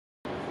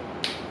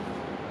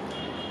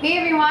Hey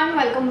everyone,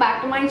 welcome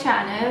back to my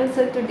channel.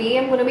 So today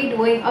I'm going to be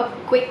doing a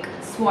quick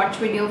swatch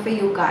video for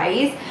you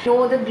guys. I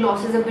know the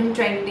glosses have been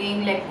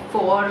trending like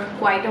for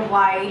quite a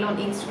while on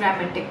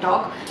Instagram and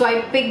TikTok. So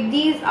I picked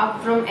these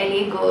up from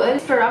LA Girl.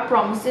 This product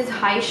promises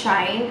high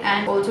shine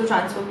and also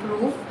transfer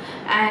proof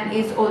and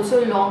is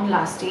also long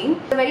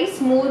lasting. A very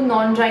smooth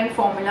non-drying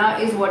formula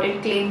is what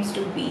it claims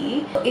to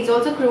be. It's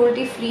also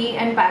cruelty free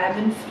and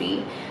paraben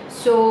free.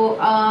 So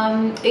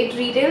it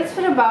retails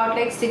for about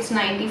like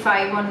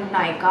 $6.95 on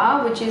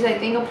Nykaa, which is I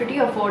think a pretty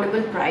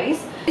affordable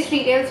price. This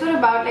retails for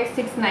about like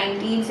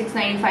 $6.90,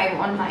 $6.95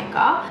 on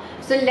Nykaa.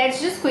 So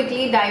let's just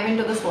quickly dive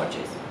into the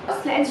swatches.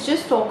 First, let's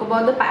just talk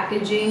about the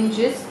packaging.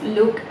 Just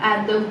look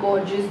at the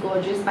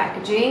gorgeous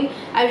packaging.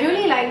 I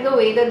really like the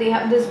way that they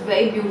have this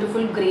very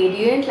beautiful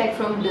gradient, like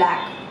from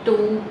black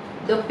to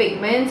the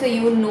pigment, so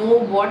you know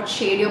what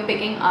shade you're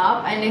picking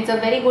up, and it's a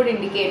very good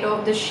indicator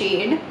of the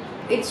shade.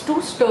 It's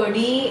too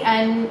sturdy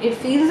and it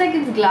feels like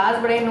it's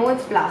glass, but I know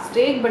it's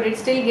plastic, but it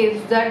still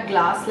gives that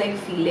glass like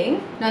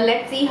feeling. Now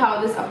let's see how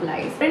this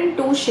applies. In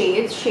two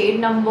shades, shade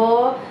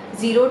number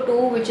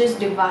 02, which is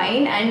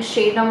Divine, and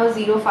shade number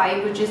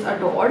 05, which is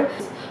Adored.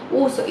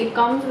 Oh, so it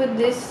comes with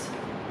this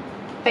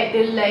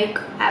petal like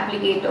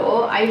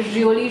applicator. I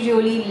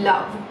really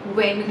love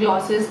when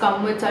glosses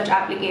come with such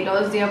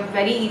applicators. They are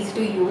very easy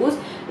to use,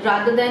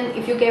 rather than,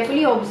 if you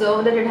carefully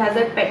observe, that it has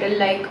a petal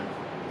like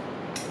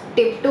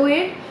tip to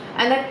it,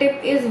 and that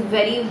tip is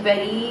very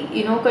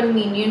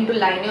convenient to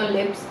line your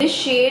lips. This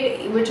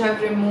shade which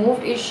I've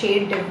removed is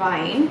shade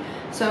Divine,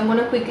 so I'm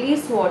gonna quickly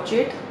swatch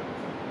it.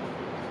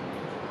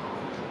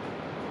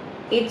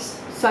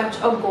 It's such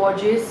a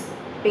gorgeous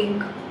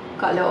pink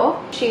color.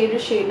 Shade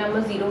is shade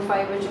number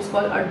 05, which is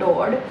called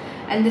Adored,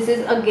 and this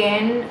is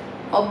again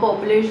a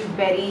purplish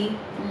berry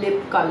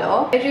lip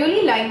color. I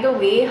really like the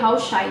way how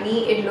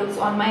shiny it looks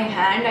on my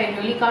hand. I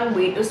really can't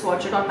wait to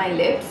swatch it on my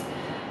lips.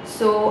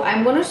 So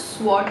I'm going to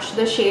swatch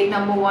the shade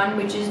number 1,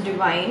 which is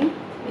Divine.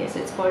 Yes,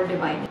 it's called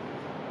Divine.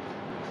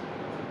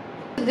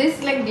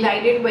 This like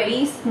glided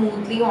very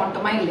smoothly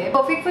onto my lip.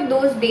 Perfect for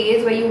those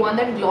days where you want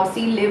that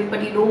glossy lip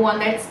but you don't want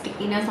that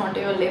stickiness onto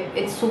your lip.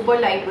 It's super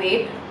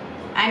lightweight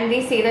and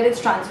they say that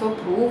it's transfer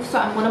proof. So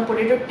I'm going to put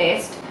it to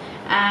test,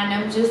 and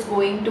I'm just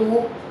going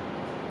to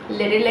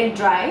let it like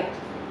dry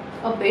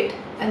a bit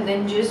and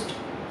then just...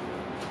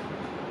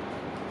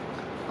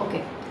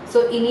 Okay.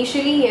 So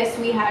initially, yes,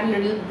 we had a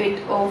little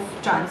bit of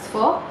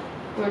transfer,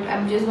 but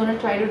I'm just going to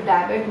try to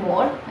dab it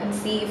more and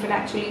see if it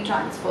actually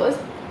transfers.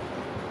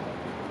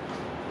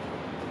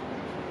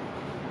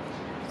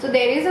 So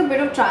there is a bit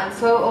of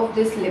transfer of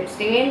this lip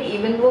stain,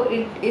 even though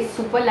it is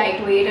super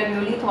lightweight. I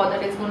really thought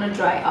that it's going to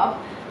dry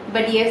up,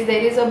 but yes,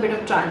 there is a bit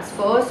of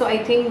transfer. So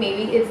I think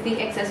maybe it's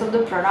the excess of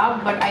the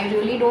product, but I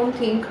really don't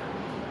think...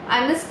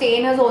 And the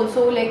stain has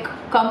also like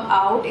come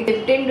out.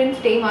 Lip tint didn't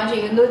stay much,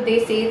 even though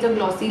they say it's a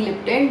glossy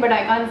lip tint, but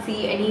I can't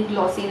see any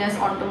glossiness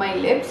onto my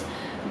lips.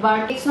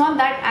 But it's not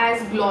that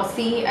as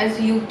glossy as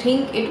you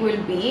think it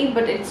will be,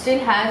 but it still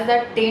has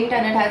that tint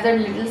and it has that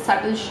little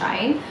subtle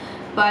shine.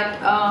 But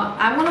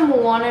I'm gonna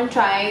move on and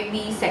try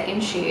the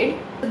second shade.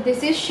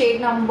 This is shade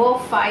number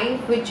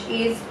 5, which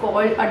is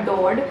called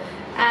Adored.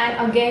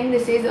 And again,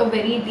 this is a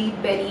very deep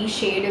berry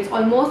shade. It's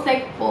almost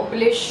like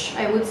purplish,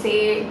 I would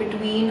say,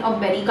 between a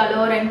berry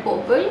color and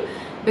purple,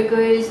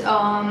 because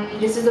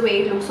this is the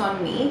way it looks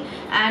on me.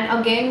 And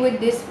again, with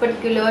this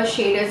particular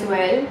shade as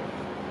well,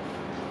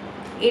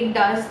 it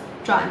does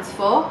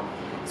transfer.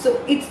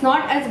 So it's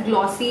not as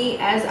glossy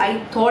as I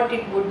thought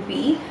it would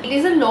be. It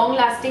is a long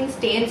lasting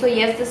stain, so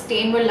yes, the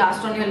stain will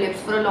last on your lips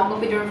for a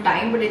longer period of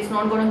time, but it's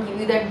not going to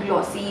give you that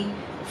glossy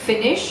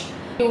finish.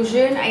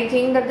 I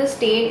think that the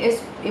stain is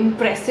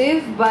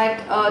impressive, but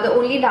the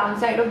only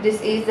downside of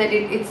this is that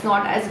it's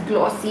not as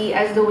glossy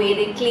as the way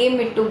they claim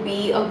it to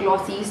be a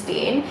glossy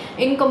stain.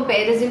 In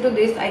comparison to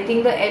this, I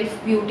think the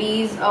e.l.f.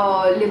 Beauty's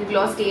lip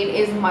gloss stain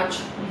is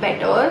much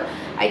better.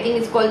 I think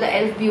it's called the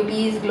e.l.f.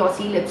 Beauty's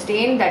Glossy Lip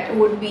Stain. That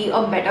would be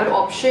a better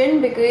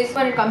option, because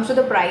when it comes to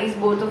the price,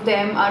 both of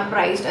them are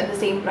priced at the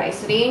same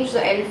price range.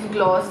 The e.l.f.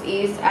 gloss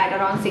is at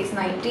around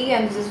 $6.90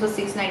 and this is for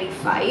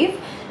 $6.95.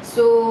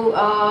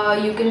 So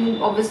you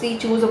can obviously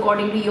choose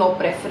according to your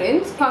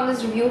preference. If you found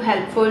this review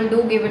helpful,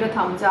 do give it a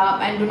thumbs up,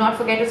 and do not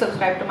forget to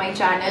subscribe to my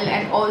channel,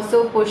 and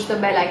also push the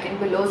bell icon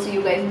below so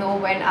you guys know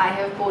when I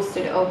have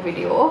posted a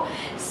video.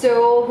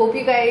 So hope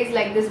you guys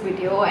like this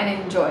video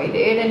and enjoyed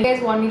it, and if you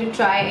guys want me to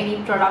try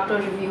any product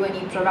or review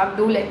any product,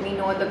 do let me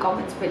know in the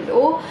comments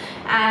below.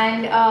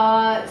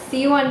 And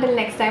see you until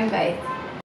next time, guys.